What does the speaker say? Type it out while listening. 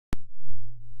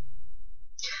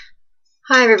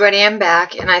Hi everybody, I'm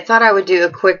back and I thought I would do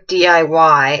a quick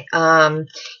DIY.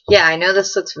 Yeah, I know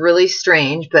this looks really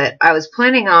strange, but I was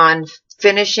planning on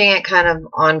finishing it kind of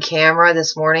on camera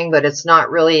this morning, but it's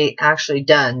not really actually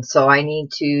done, so I need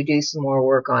to do some more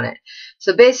work on it.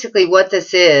 So basically what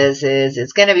this is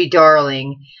it's going to be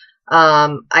darling.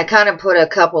 I kind of put a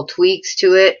couple tweaks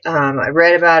to it. I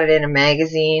read about it in a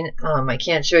magazine. I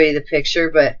can't show you the picture,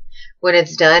 but when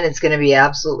it's done, it's going to be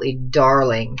absolutely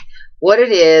darling. What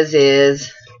it is,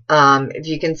 if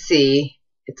you can see,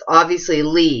 it's obviously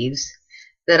leaves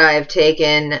that I have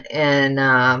taken, and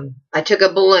I took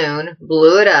a balloon,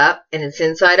 blew it up, and it's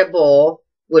inside a bowl,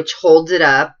 which holds it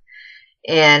up,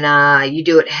 and you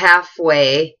do it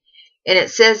halfway, and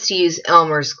it says to use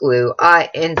Elmer's glue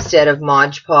instead of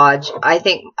Mod Podge. I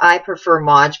think I prefer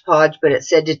Mod Podge, but it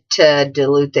said to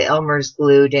dilute the Elmer's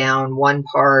glue down 1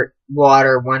 part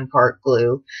water, 1 part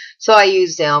glue. So I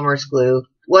used Elmer's glue.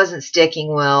 Wasn't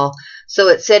sticking well, so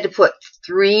it said to put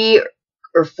 3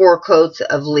 or 4 coats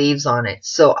of leaves on it.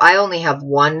 So I only have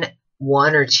one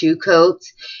or 2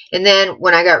 coats, and then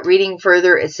when I got reading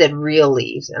further, it said real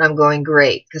leaves, and I'm going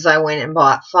great because I went and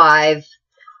bought 5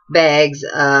 bags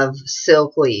of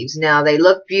silk leaves. Now they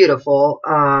look beautiful,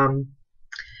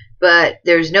 but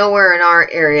there's nowhere in our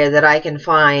area that I can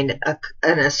find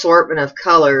an assortment of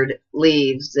colored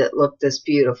leaves that look this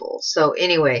beautiful. So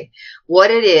anyway, what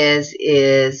it is,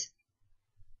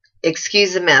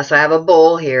 excuse the mess, I have a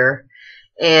bowl here,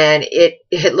 and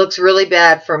it looks really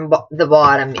bad from the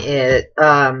bottom.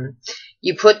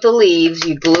 You put the leaves,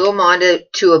 you glue them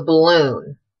onto a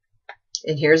balloon,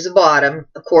 and here's the bottom.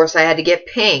 Of course, I had to get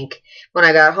pink. When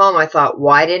I got home, I thought,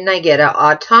 why didn't I get an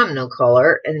autumnal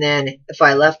color? And then if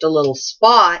I left a little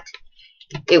spot,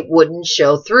 it wouldn't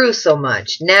show through so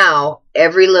much. Now,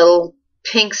 every little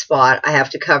pink spot I have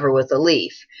to cover with a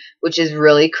leaf, which is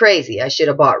really crazy. I should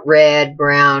have bought red,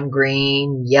 brown,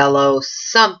 green, yellow,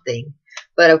 something.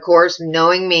 But of course,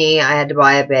 knowing me, I had to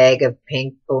buy a bag of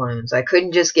pink balloons. I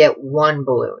couldn't just get 1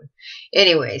 balloon.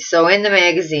 Anyway, so in the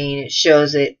magazine, it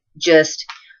shows it just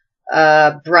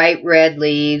bright red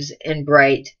leaves and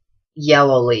bright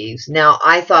yellow leaves. Now,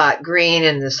 I thought green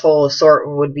and this whole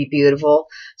assortment would be beautiful.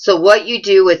 So what you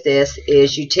do with this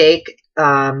is you take,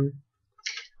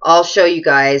 I'll show you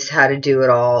guys how to do it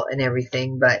all and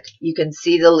everything, but you can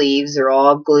see the leaves are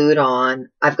all glued on.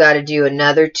 I've got to do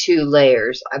another 2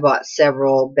 layers. I bought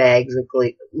several bags of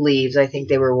leaves. I think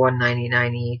they were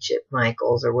 $1.99 each at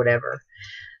Michael's or whatever.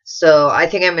 So I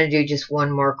think I'm going to do just 1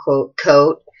 more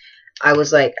coat. I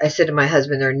said to my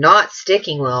husband, they're not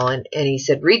sticking well, and he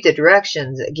said, read the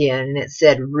directions again, and it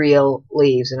said real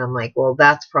leaves, and I'm like, well,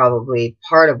 that's probably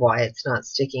part of why it's not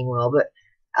sticking well. But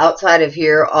outside of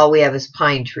here, all we have is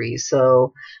pine trees,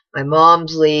 so my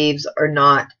mom's leaves are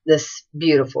not this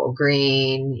beautiful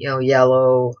green,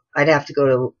 yellow. I'd have to go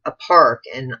to a park,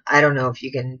 and I don't know if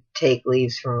you can take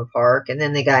leaves from a park, and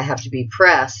then they have to be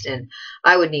pressed, and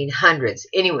I would need hundreds.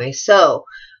 So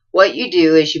what you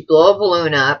do is you blow a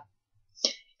balloon up,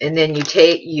 and then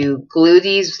you glue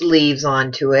these leaves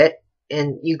onto it,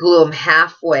 and you glue them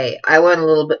halfway. I went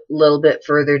a little bit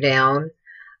further down,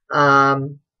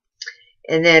 and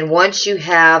then once you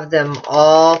have them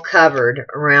all covered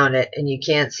around it, and you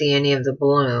can't see any of the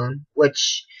balloon,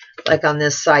 which, like on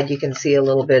this side, you can see a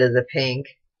little bit of the pink.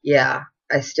 Yeah,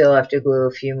 I still have to glue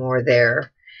a few more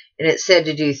there. And it said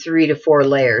to do 3 to 4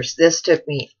 layers. This took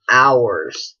me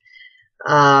hours.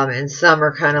 And some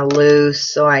are kind of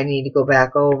loose, so I need to go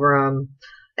back over them.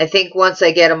 I think once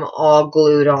I get them all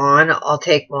glued on, I'll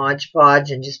take Mod Podge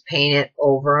and just paint it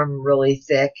over them really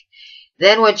thick.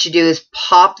 Then what you do is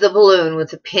pop the balloon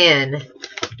with a pin,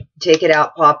 take it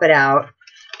out, pop it out,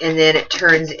 and then it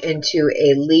turns into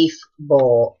a leaf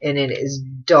bowl, and it is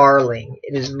darling.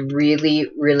 It is really,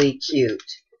 really cute.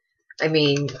 I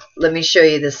mean, let me show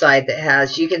you the side that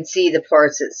has. You can see the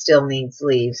parts that still needs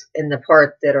leaves, and the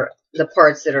parts that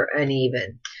are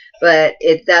uneven. But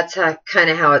that's kind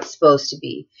of how it's supposed to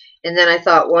be. And then I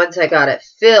thought once I got it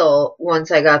filled, once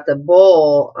I got the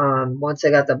bowl, once I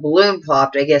got the balloon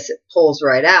popped, I guess it pulls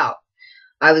right out.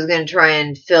 I was going to try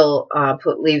and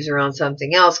put leaves around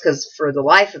something else, because for the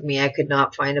life of me, I could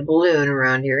not find a balloon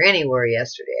around here anywhere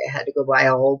yesterday. I had to go buy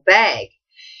a whole bag.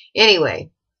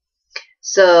 Anyway.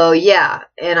 So yeah,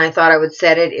 and I thought I would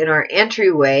set it in our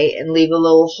entryway and leave a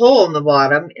little hole in the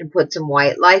bottom and put some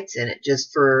white lights in it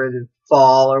just for the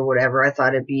fall or whatever. I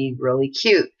thought it'd be really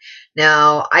cute.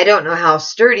 Now, I don't know how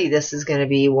sturdy this is going to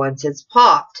be once it's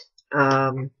popped.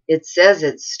 It says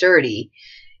it's sturdy.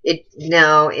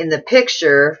 Now, in the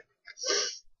picture,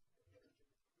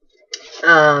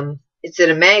 it's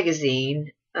in a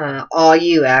magazine, All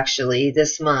You, actually,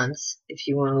 this month, if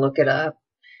you want to look it up.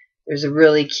 There's a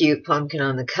really cute pumpkin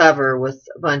on the cover with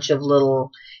a bunch of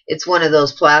little, it's one of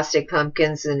those plastic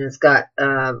pumpkins, and it's got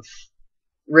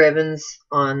ribbons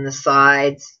on the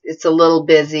sides. It's a little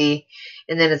busy,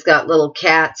 and then it's got little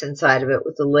cats inside of it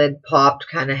with the lid popped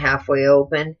kind of halfway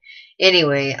open.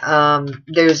 Anyway,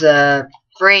 there's a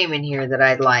frame in here that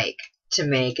I'd like to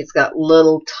make. It's got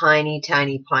little tiny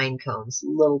pine cones,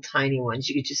 little tiny ones.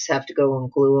 You just have to go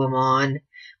and glue them on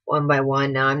one by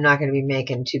one. Now, I'm not going to be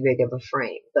making too big of a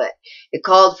frame, but it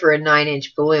called for a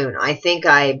 9-inch balloon. I think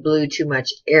I blew too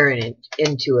much air into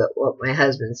it, what my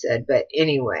husband said, but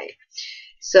anyway.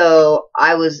 So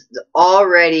I was all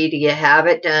ready to have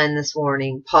it done this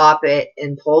morning, pop it,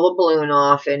 and pull the balloon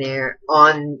off in air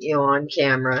on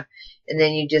camera, and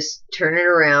then you just turn it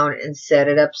around and set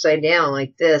it upside down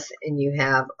like this, and you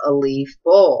have a leaf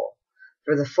bowl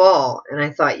for the fall. And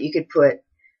I thought you could put,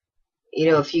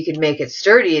 if you could make it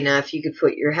sturdy enough, you could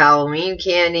put your Halloween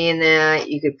candy in that.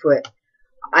 You could put,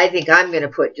 I think I'm going to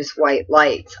put just white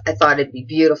lights. I thought it'd be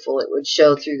beautiful. It would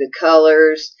show through the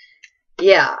colors.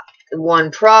 Yeah.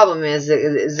 One problem is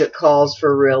it calls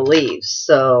for real leaves.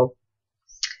 So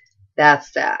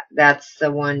that's that. That's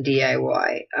the one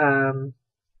DIY.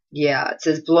 Yeah, it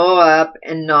says blow up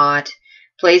and knot.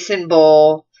 Place in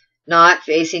bowl, not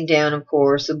facing down, of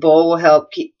course. The bowl will help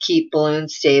keep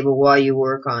balloons stable while you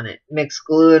work on it. Mix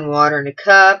glue and water in a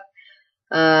cup.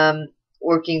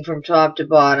 Working from top to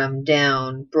bottom,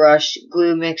 down. Brush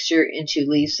glue mixture into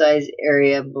leaf-size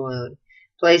area balloon.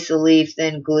 Place the leaf,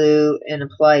 then glue, and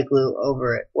apply glue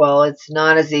over it. Well, it's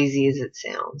not as easy as it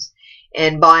sounds.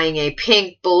 And buying a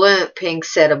pink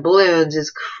set of balloons is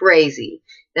crazy.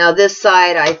 Now, this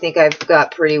side, I think I've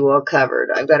got pretty well covered.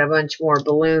 I've got a bunch more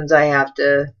balloons I have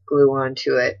to glue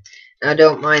onto it. Now,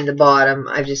 don't mind the bottom.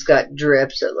 I've just got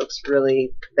drips. It looks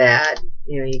really bad.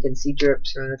 You can see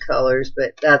drips from the colors,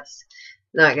 but that's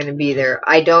not going to be there.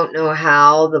 I don't know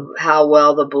how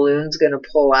well the balloon's going to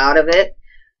pull out of it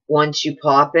once you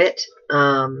pop it.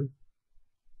 I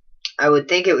would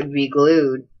think it would be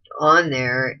glued on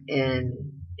there, and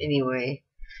anyway,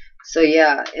 so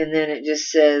yeah. And then it just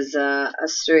says the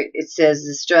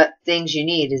things you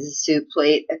need is a soup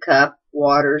plate, a cup,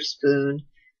 water, spoon,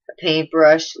 a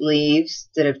paintbrush, leaves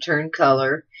that have turned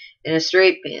color, and a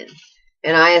straight pin.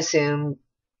 And I assume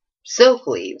silk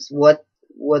leaves.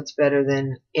 What's better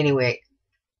than, anyway.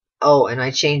 Oh, and I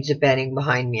changed the bedding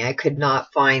behind me. I could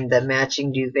not find the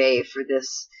matching duvet for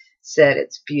this set.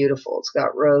 It's beautiful. It's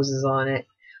got roses on it.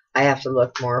 I have to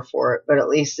look more for it, but at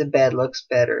least the bed looks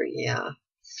better. Yeah.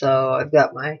 So I've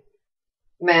got my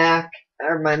Mad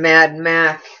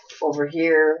Mac over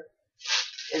here,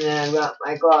 and then I've got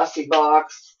my glossy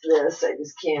box. This, I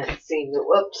just can't seem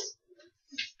to,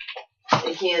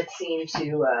 I can't seem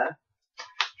to,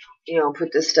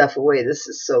 put this stuff away. This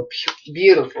is so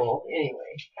beautiful. Anyway.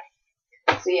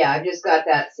 So yeah, I've just got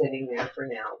that sitting there for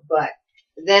now. But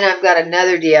then I've got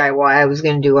another DIY I was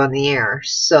going to do on the air.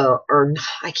 Or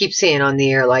I keep saying on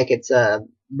the air like it's a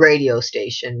radio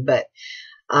station, but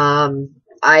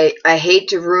I hate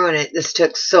to ruin it. This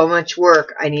took so much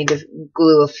work. I need to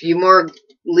glue a few more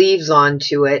leaves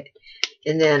onto it,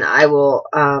 and then I will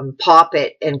pop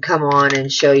it and come on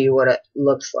and show you what it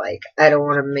looks like. I don't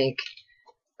want to make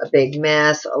a big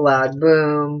mess, a loud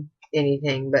boom,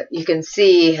 anything, but you can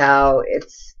see how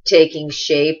it's taking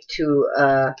shape to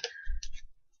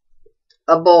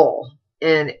a bowl,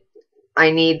 and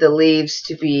I need the leaves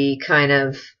to be kind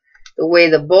of the way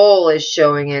the bowl is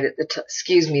showing it at the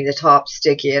top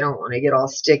sticky. I don't want to get all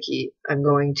sticky. I'm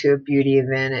going to a beauty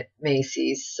event at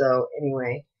Macy's, so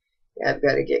anyway, yeah, I've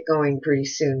got to get going pretty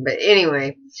soon. But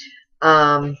anyway,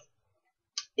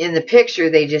 in the picture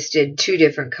they just did 2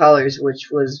 different colors, which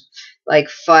was like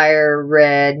fire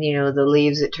red, the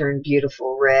leaves that turned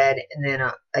beautiful red, and then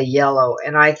a yellow.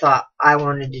 And I thought I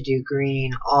wanted to do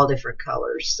green, all different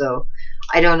colors. So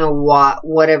I don't know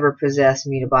whatever possessed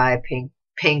me to buy a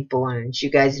pink balloons. You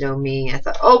guys know me. I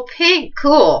thought, oh, pink,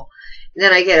 cool. And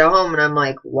then I get home and I'm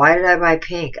like, why did I buy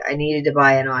pink? I needed to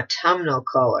buy an autumnal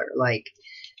color like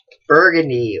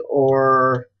burgundy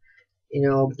or,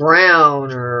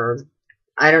 brown, or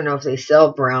I don't know if they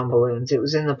sell brown balloons. It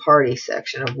was in the party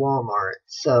section of Walmart.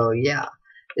 So, yeah,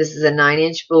 this is a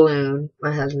 9-inch balloon.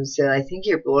 My husband said, I think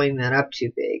you're blowing that up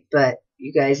too big. But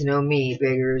you guys know me,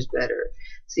 bigger is better.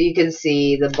 So you can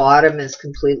see the bottom is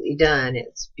completely done.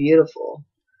 It's beautiful.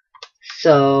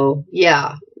 So,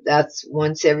 yeah, that's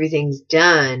once everything's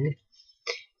done,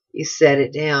 you set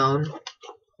it down,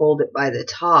 hold it by the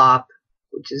top,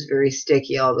 which is very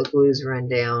sticky. All the glues run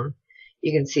down.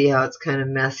 You can see how it's kind of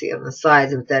messy on the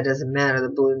sides, but that doesn't matter. The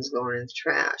balloon's going in the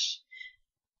trash.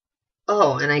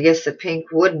 Oh, and I guess the pink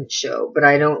wouldn't show, but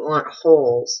I don't want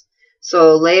holes.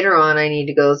 So later on, I need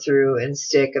to go through and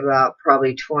stick about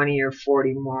probably 20 or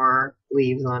 40 more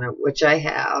leaves on it, which I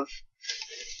have.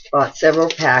 Bought several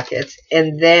packets.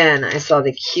 And then I saw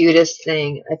the cutest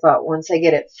thing. I thought once I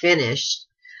get it finished,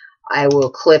 I will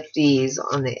clip these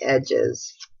on the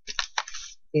edges.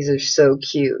 These are so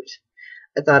cute.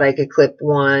 I thought I could clip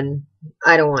one.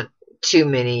 I don't want too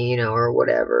many, or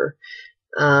whatever.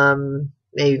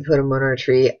 Maybe put them on our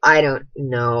tree. I don't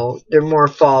know. They're more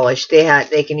fallish. They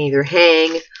can either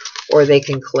hang or they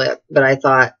can clip. But I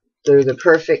thought they're the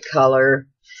perfect color.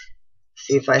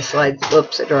 See if I slide.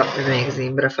 Whoops, I dropped the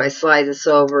magazine. But if I slide this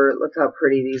over, look how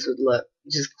pretty these would look.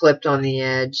 Just clipped on the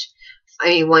edge. I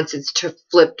mean, once it's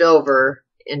flipped over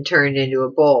and turned into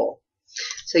a bowl.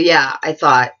 So yeah, I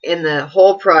thought in the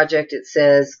whole project it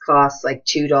says costs like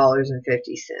 $2.50.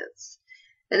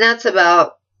 And that's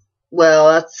about,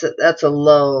 well, that's a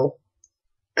low.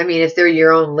 I mean, if they're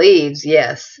your own leaves,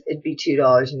 yes, it'd be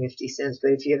 $2.50.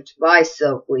 But if you have to buy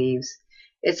silk leaves,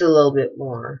 it's a little bit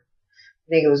more. I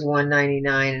think it was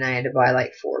 $1.99 and I had to buy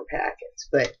like 4 packets.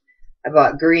 But I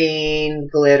bought green,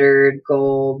 glittered,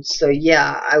 gold. So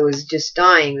yeah, I was just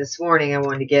dying this morning. I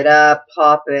wanted to get up,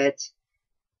 pop it.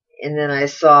 And then I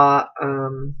saw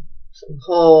some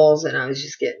holes and I was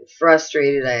just getting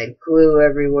frustrated. I had glue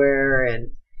everywhere.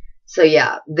 And so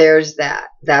yeah, there's that.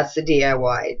 That's the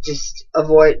DIY. Just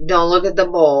don't look at the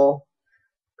bowl.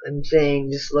 I'm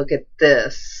saying just look at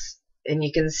this. And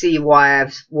you can see why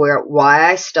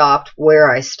I stopped where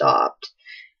I stopped.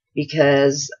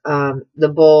 Because the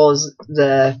bowl is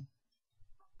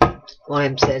why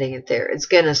I'm setting it there. It's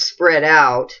going to spread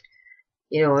out,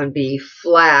 and be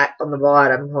flat on the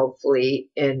bottom, hopefully,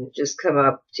 and just come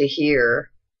up to here.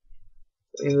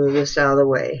 Let me move this out of the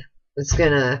way. It's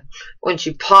going to, once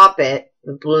you pop it,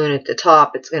 the balloon at the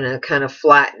top, it's going to kind of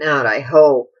flatten out, I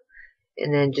hope,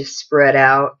 and then just spread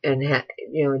out and,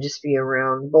 just be a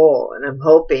round bowl. And I'm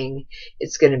hoping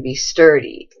it's going to be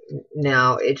sturdy.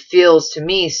 Now, it feels to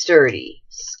me sturdy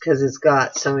because it's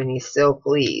got so many silk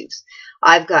leaves.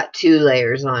 I've got 2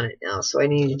 layers on it now, so I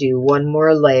need to do one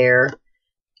more layer.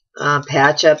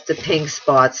 Patch up the pink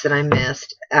spots that I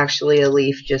missed. Actually, a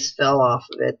leaf just fell off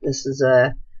of it. This is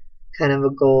a kind of a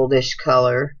goldish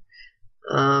color.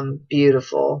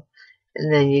 Beautiful.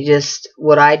 And then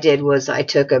what I did was I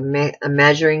took a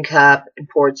measuring cup and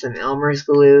poured some Elmer's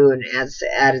glue and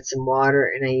added some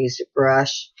water, and I used a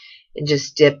brush and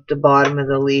just dipped the bottom of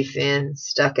the leaf in,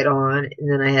 stuck it on, and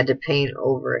then I had to paint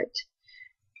over it.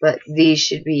 But these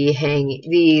should be hanging,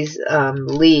 these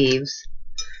leaves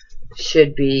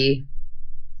should be,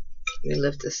 let me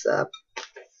lift this up,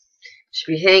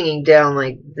 should be hanging down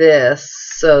like this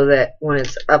so that when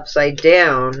it's upside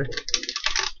down,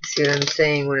 see what I'm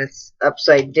saying, when it's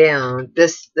upside down,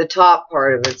 the top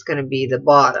part of it's going to be the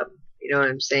bottom, you know what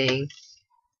I'm saying?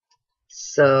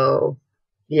 So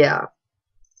yeah,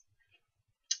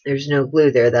 there's no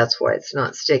glue there, that's why it's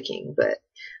not sticking. But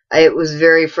it was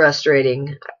very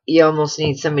frustrating. You almost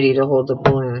need somebody to hold the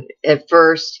balloon at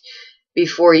first.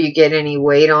 Before you get any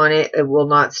weight on it, it will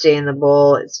not stay in the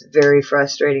bowl. It's very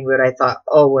frustrating, but I thought,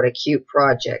 oh, what a cute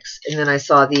project. And then I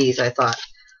saw these. I thought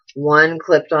one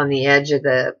clipped on the edge of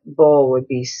the bowl would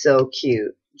be so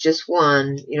cute. Just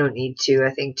one. You don't need 2.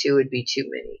 I think 2 would be too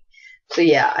many. So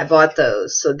yeah, I bought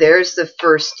those. So there's the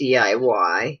first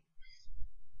DIY.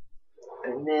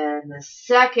 And then the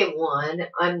second one,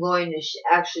 I'm going to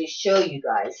actually show you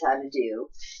guys how to do.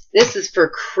 This is for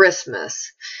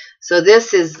Christmas. So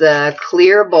this is the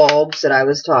clear bulbs that I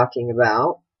was talking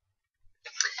about.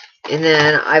 And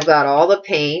then I've got all the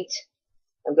paint.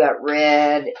 I've got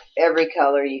red, every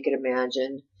color you could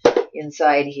imagine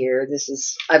inside here.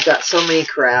 I've got so many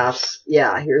crafts.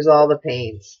 Yeah, here's all the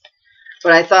paints.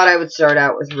 But I thought I would start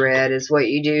out with red. Is what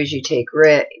you do is you take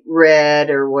red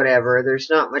or whatever.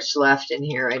 There's not much left in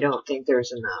here. I don't think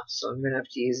there's enough. So I'm going to have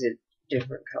to use a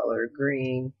different color.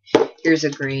 Green. Here's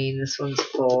a green. This one's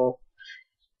full.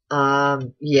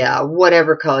 Yeah,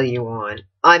 whatever color you want.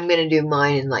 I'm going to do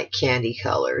mine in like candy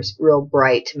colors, real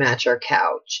bright to match our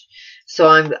couch. So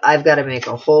I've got to make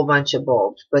a whole bunch of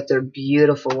bulbs, but they're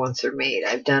beautiful once they're made.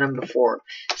 I've done them before.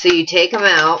 So you take them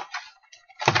out.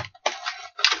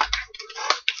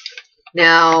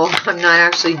 Now, I'm not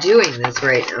actually doing this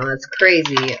right now. That's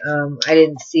crazy. I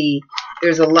didn't see.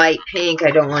 There's a light pink.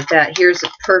 I don't want that. Here's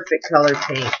a perfect color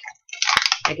pink.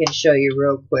 I can show you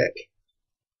real quick.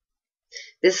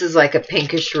 This is like a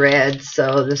pinkish red,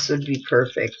 so this would be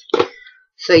perfect.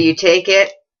 So you take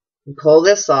it and pull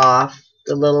this off,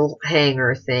 the little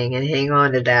hanger thing, and hang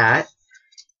on to that.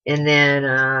 And then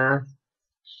I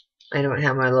don't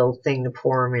have my little thing to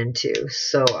pour them into,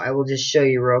 so I will just show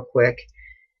you real quick.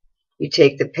 You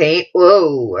take the paint.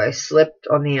 Whoa, I slipped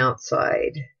on the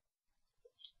outside.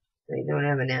 I don't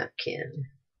have a napkin.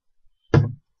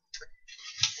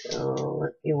 So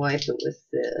let me wipe it with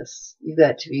this. You've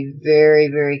got to be very,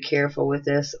 very careful with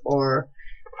this, or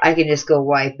I can just go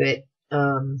wipe it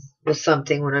with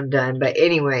something when I'm done. But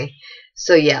anyway,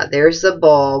 so yeah, there's the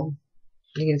bulb.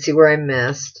 You can see where I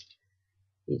missed.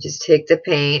 You just take the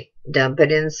paint, dump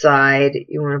it inside.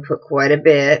 You want to put quite a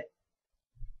bit.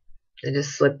 I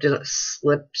just slopped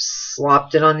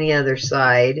it on the other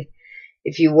side.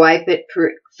 If you wipe it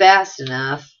fast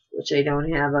enough, which I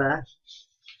don't have a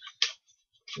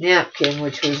napkin,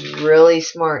 which was really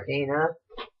smart, Dana.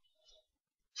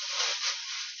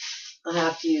 I'll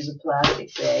have to use a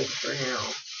plastic bag for now.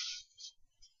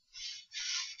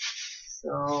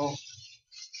 So,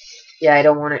 yeah, I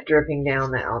don't want it dripping down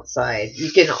the outside.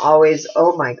 You can always,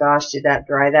 oh my gosh, did that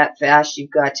dry that fast? You've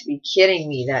got to be kidding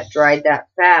me. That dried that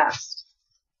fast.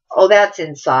 Oh, that's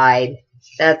inside.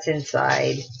 That's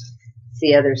inside. It's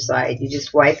the other side. You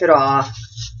just wipe it off.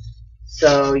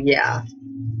 So, yeah.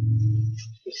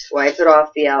 You just wipe it off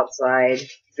the outside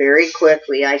very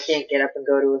quickly. I can't get up and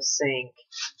go to a sink.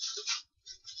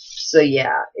 So,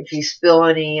 yeah, if you spill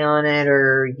any on it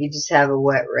or you just have a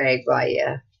wet rag by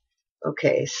you.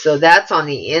 Okay, so that's on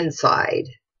the inside.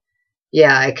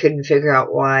 Yeah, I couldn't figure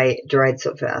out why it dried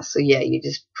so fast. So, yeah, you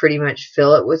just pretty much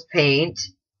fill it with paint.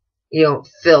 You don't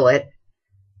fill it,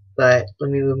 but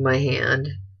let me move my hand.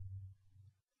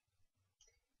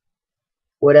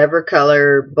 Whatever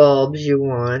color bulbs you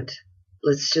want.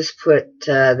 Let's just put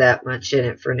that much in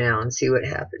it for now and see what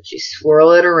happens. You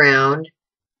swirl it around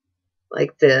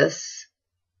like this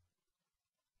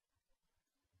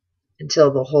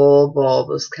until the whole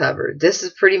bulb is covered. This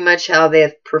is pretty much how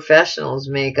the professionals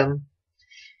make them.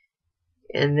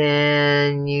 And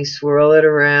then you swirl it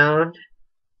around.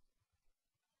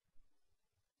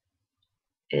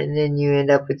 And then you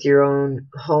end up with your own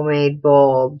homemade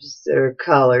bulbs that are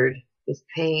colored with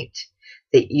paint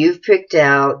that you've picked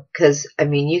out. Because, I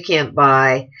mean, you can't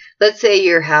buy, let's say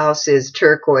your house is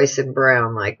turquoise and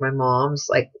brown like my mom's,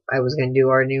 like I was going to do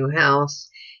our new house,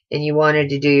 and you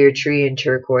wanted to do your tree in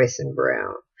turquoise and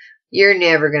brown. You're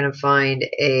never going to find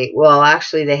well,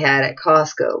 actually they had at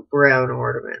Costco brown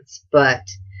ornaments, but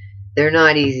they're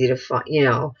not easy to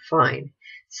find,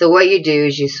 So what you do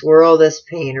is you swirl this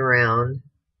paint around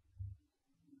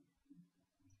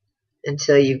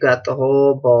until you've got the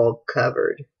whole bulb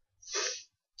covered.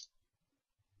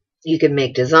 You can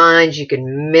make designs, you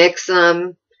can mix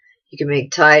them, you can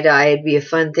make tie-dye. It'd be a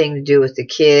fun thing to do with the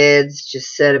kids.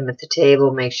 Just set them at the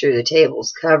table, make sure the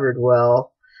table's covered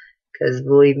well, because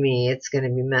believe me, it's going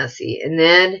to be messy. And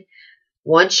then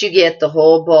once you get the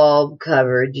whole bulb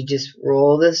covered, you just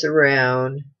roll this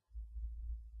around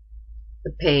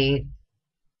the paint.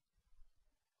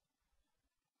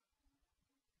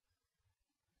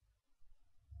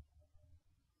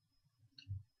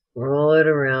 Roll it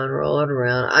around, roll it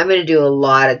around. I'm going to do a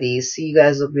lot of these, so you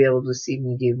guys will be able to see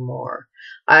me do more.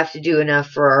 I have to do enough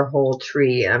for our whole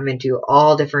tree. I'm going to do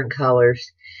all different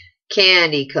colors,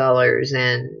 candy colors,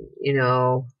 and,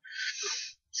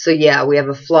 so yeah, we have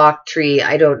a flock tree.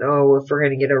 I don't know if we're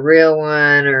going to get a real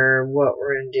one or what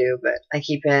we're going to do, but I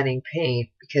keep adding paint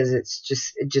because it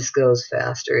just goes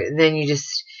faster. And then you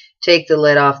just take the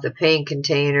lid off the paint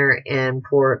container and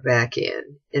pour it back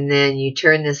in. And then you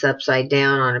turn this upside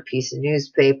down on a piece of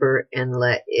newspaper and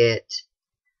let it,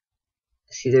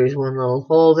 see there's one little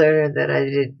hole there that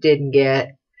I didn't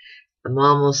get. I'm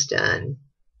almost done.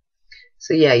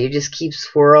 So yeah, you just keep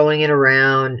swirling it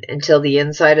around until the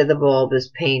inside of the bulb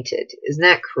is painted. Isn't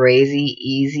that crazy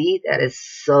easy? That is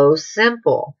so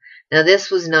simple. Now this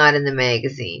was not in the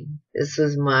magazine. This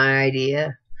was my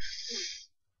idea.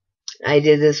 I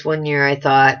did this one year.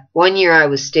 One year I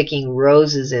was sticking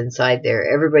roses inside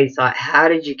there. Everybody thought, how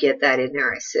did you get that in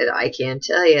there? I said, I can't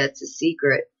tell you. It's a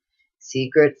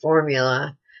secret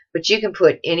formula. But you can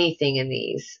put anything in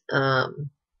these.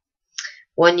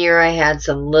 One year I had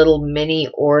some little mini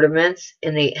ornaments,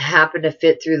 and they happened to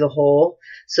fit through the hole.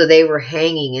 So they were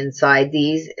hanging inside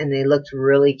these, and they looked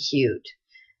really cute.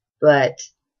 But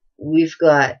we've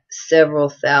got several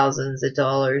thousands of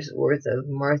dollars worth of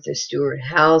Martha Stewart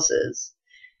houses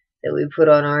that we put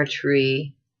on our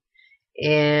tree.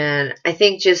 And I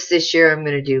think just this year I'm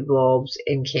going to do bulbs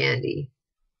and candy.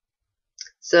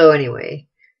 So anyway,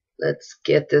 let's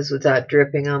get this without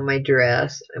dripping on my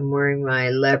dress. I'm wearing my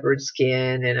leopard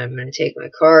skin, and I'm going to take my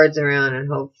cards around, and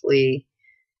hopefully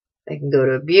I can go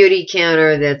to a beauty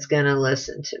counter that's going to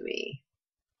listen to me.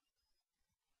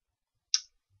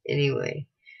 Anyway.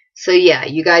 So yeah,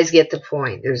 you guys get the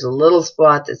point. There's a little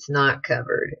spot that's not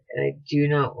covered, and I do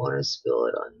not want to spill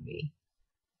it on me.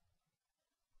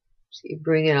 So you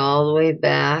bring it all the way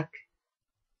back,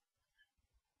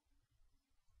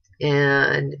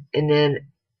 and then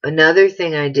another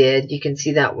thing I did, you can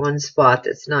see that one spot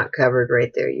that's not covered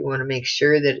right there. You want to make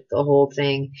sure that the whole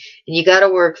thing, and you got to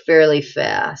work fairly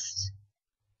fast.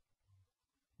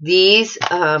 These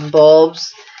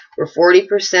bulbs were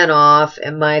 40% off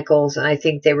at Michael's, and I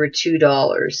think they were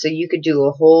 $2. So you could do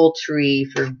a whole tree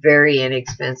for very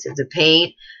inexpensive. The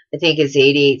paint, I think, is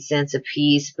 88 cents a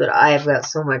piece, but I have got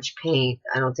so much paint,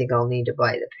 I don't think I'll need to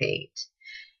buy the paint.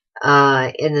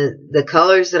 In the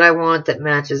colors that I want that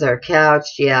matches our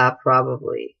couch, yeah,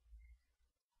 probably.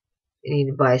 You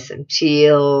need to buy some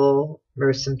teal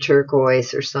or some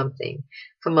turquoise or something.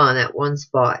 Come on, that one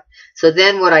spot. So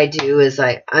then what I do is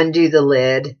I undo the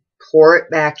lid, pour it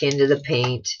back into the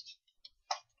paint,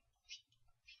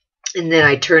 and then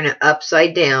I turn it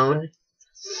upside down.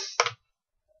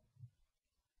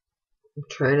 I'm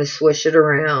trying to swish it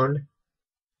around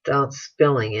without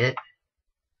spilling it.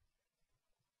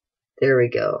 There we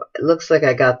go. It looks like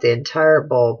I got the entire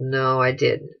bulb. No, I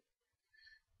didn't.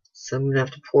 So I'm going to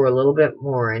have to pour a little bit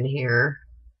more in here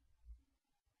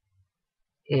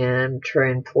and try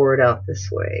and pour it out this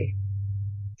way.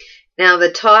 Now the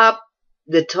top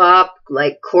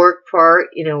like cork part,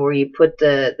 you know, where you put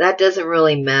that doesn't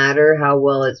really matter how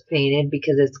well it's painted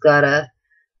because it's got a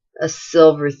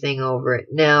silver thing over it.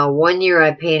 Now, one year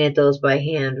I painted those by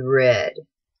hand red.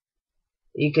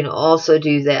 You can also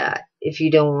do that if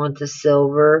you don't want the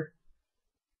silver.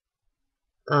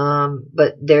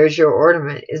 But there's your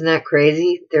ornament. Isn't that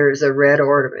crazy? There's a red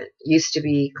ornament. Used to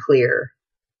be clear.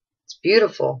 It's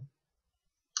beautiful.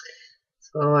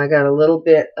 So I got a little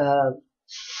bit of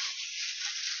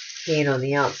paint on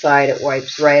the outside. It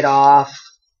wipes right off.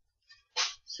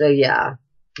 So yeah,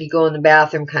 you go in the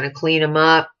bathroom, kind of clean them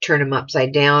up, turn them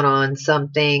upside down on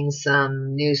something,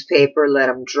 some newspaper, let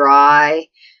them dry.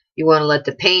 You want to let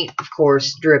the paint, of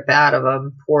course, drip out of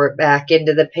them. Pour it back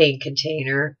into the paint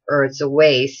container, or it's a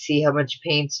waste. See how much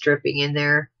paint's dripping in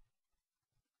there?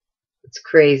 It's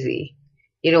crazy.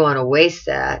 You don't want to waste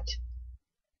that.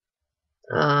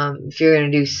 If you're going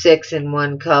to do 6 in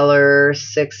one color,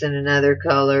 6 in another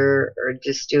color, or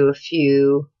just do a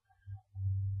few,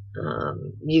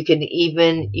 you can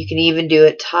even do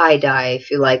it tie-dye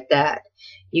if you like that.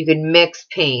 You can mix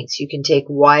paints. You can take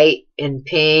white and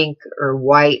pink or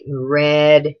white and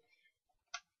red,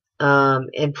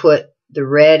 and put the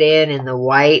red in and the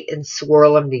white and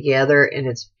swirl them together, and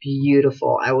it's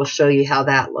beautiful. I will show you how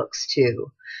that looks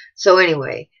too. So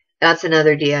anyway, that's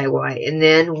another DIY. And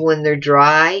then when they're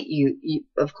dry, you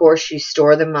of course you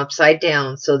store them upside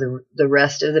down so the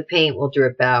rest of the paint will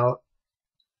drip out.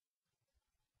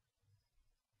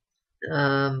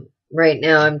 Right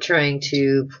now I'm trying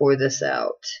to pour this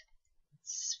out.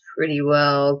 It's pretty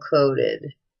well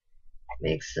coated.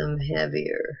 Makes them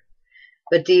heavier.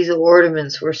 But these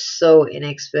ornaments were so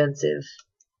inexpensive.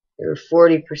 They were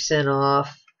 40%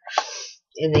 off,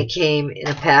 and they came in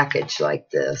a package like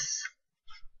this.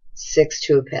 6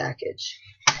 to a package.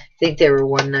 I think they were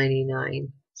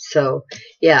 $1.99. So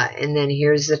yeah, and then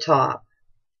here's the top.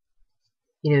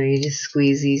 You know, you just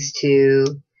squeeze these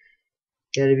two.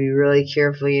 You got to be really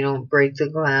careful you don't break the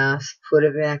glass. Put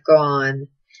it back on.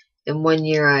 And one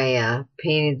year I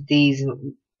painted these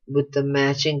with the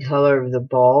matching color of the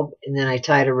bulb, and then I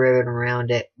tied a ribbon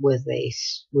around it with a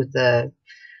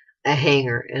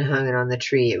hanger and hung it on the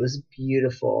tree. It was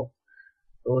beautiful.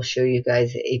 We'll show you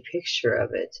guys a picture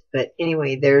of it. But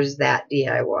anyway, there's that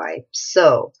DIY.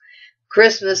 So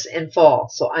Christmas and fall.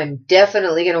 So I'm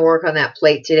definitely going to work on that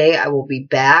plate today. I will be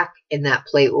back, and that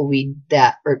plate will be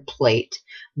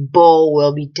bowl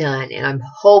will be done. And I'm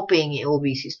hoping it will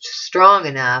be strong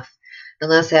enough,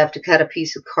 unless I have to cut a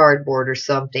piece of cardboard or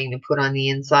something to put on the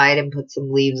inside and put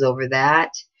some leaves over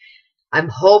that. I'm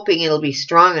hoping it'll be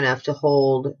strong enough to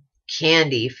hold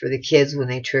candy for the kids when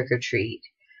they trick or treat.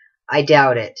 I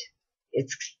doubt it.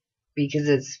 It's because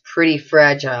it's pretty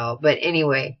fragile. But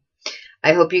anyway,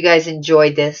 I hope you guys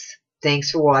enjoyed this.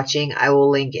 Thanks for watching. I will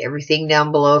link everything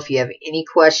down below. If you have any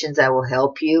questions, I will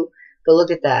help you. But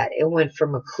look at that. It went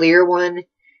from a clear one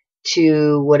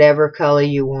to whatever color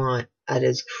you want. That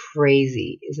is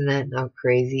crazy. Isn't that not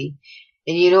crazy?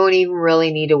 And you don't even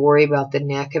really need to worry about the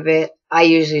neck of it. I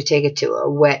usually take it to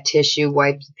a wet tissue,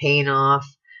 wipe the paint off,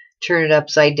 turn it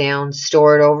upside down,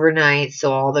 store it overnight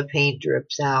so all the paint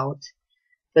drips out.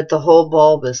 But the whole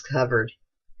bulb is covered.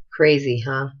 Crazy,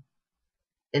 huh?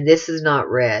 And this is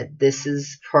not red. This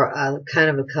is kind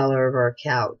of a color of our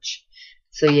couch.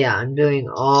 So yeah, I'm doing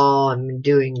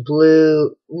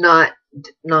blue, not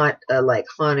like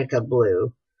Hanukkah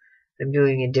blue. I'm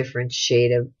doing a different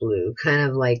shade of blue, kind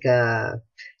of like a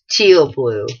teal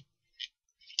blue.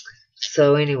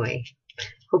 So anyway,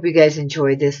 hope you guys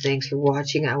enjoyed this. Thanks for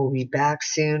watching. I will be back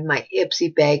soon. My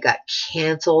Ipsy bag got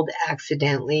canceled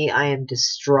accidentally. I am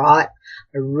distraught.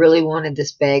 I really wanted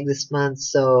this bag this month,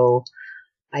 so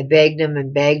I begged him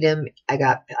and begged him.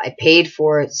 I paid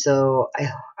for it, so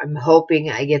I'm hoping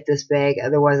I get this bag.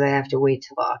 Otherwise, I have to wait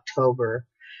till October.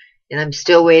 And I'm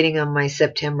still waiting on my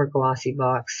September glossy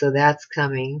box, so that's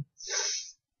coming.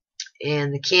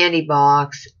 And the candy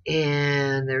box,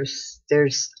 and there's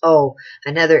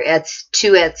another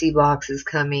two Etsy boxes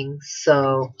coming.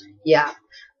 So yeah,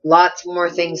 lots more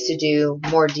things to do,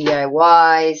 more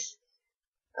DIYs.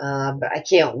 But I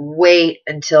can't wait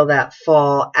until that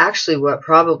fall. Actually, what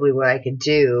I could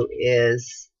do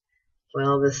is,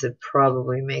 well, this would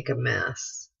probably make a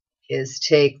mess, is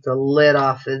take the lid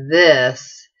off of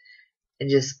this and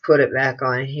just put it back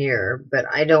on here. But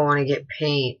I don't want to get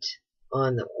paint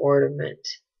on the ornament.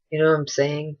 You know what I'm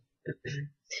saying?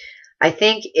 I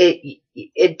think it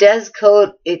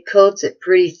coats it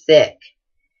pretty thick.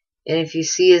 And if you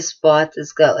see a spot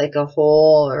that's got like a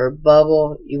hole or a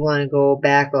bubble, you want to go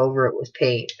back over it with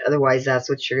paint. Otherwise, that's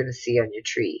what you're going to see on your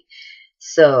tree.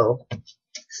 So,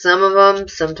 some of them,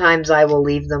 sometimes I will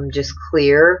leave them just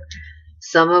clear.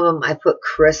 Some of them, I put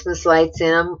Christmas lights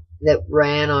in them that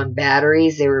ran on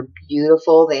batteries. They were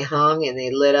beautiful. They hung and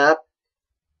they lit up.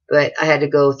 But I had to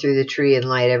go through the tree and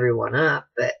light everyone up.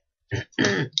 But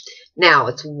now,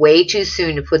 it's way too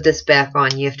soon to put this back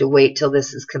on. You have to wait till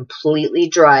this is completely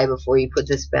dry before you put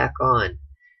this back on.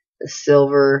 The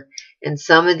silver. And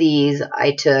some of these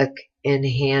I took and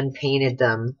hand painted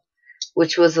them,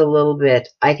 which was a little bit.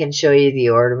 I can show you the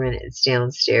ornament. It's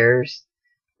downstairs.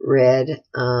 Red.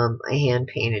 I hand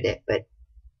painted it, but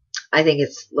I think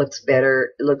it looks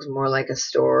better. It looks more like a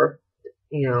store,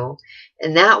 you know.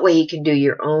 And that way you can do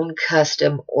your own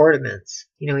custom ornaments,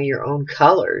 you know, your own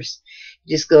colors.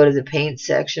 You just go to the paint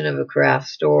section of a craft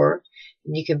store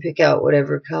and you can pick out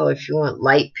whatever color. If you want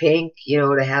light pink, you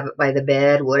know, to have it by the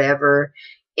bed, whatever,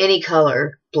 any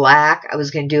color. Black. I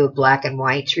was going to do a black and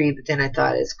white tree, but then I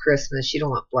thought it's Christmas. You don't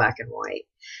want black and white.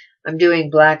 I'm doing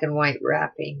black and white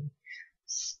wrapping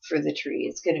for the tree.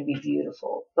 It's going to be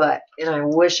beautiful. And I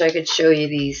wish I could show you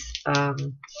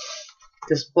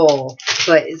this bowl,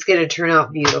 but it's going to turn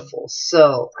out beautiful.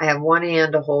 So I have one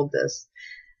hand to hold this.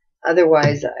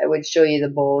 Otherwise, I would show you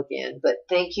the bowl again. But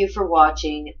thank you for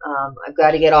watching. I've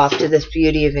got to get off to this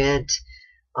beauty event.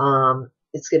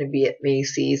 It's going to be at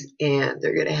Macy's, and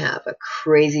they're going to have a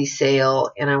crazy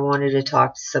sale. And I wanted to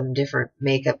talk to some different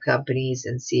makeup companies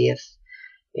and see if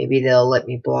maybe they'll let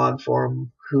me blog for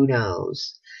them. Who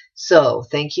knows? So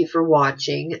thank you for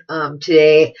watching.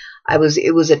 Today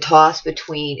it was a toss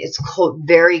between. It's cold,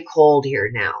 very cold here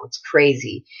now. It's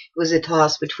crazy. It was a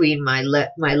toss between my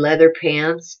leather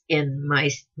pants and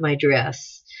my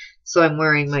dress. So I'm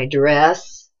wearing my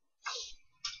dress.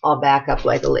 I'll back up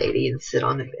like a lady and sit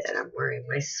on the bed. I'm wearing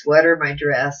my sweater, my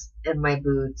dress, and my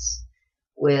boots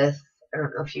with, I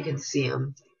don't know if you can see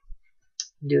them.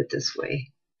 Do it this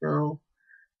way. No.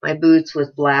 My boots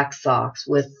with black socks.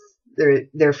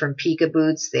 They're from Pika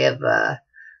Boots. They have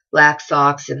black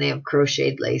socks and they have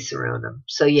crocheted lace around them.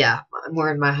 So yeah, I'm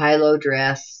wearing my high-low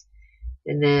dress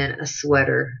and then a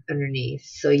sweater underneath.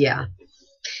 So yeah.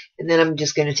 And then I'm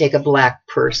just going to take a black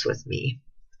purse with me.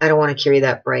 I don't want to carry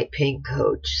that bright pink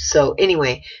coach. So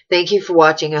anyway, thank you for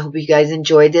watching. I hope you guys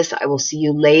enjoyed this. I will see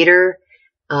you later.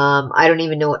 I don't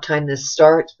even know what time this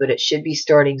starts, but it should be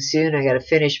starting soon. I got to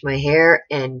finish my hair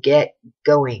and get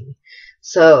going.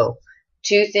 So,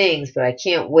 2 things, but I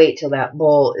can't wait till that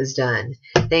bowl is done.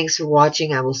 Thanks for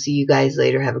watching. I will see you guys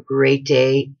later. Have a great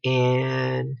day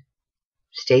and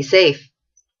stay safe.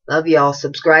 Love y'all.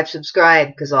 Subscribe,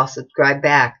 because I'll subscribe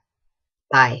back.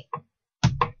 Bye.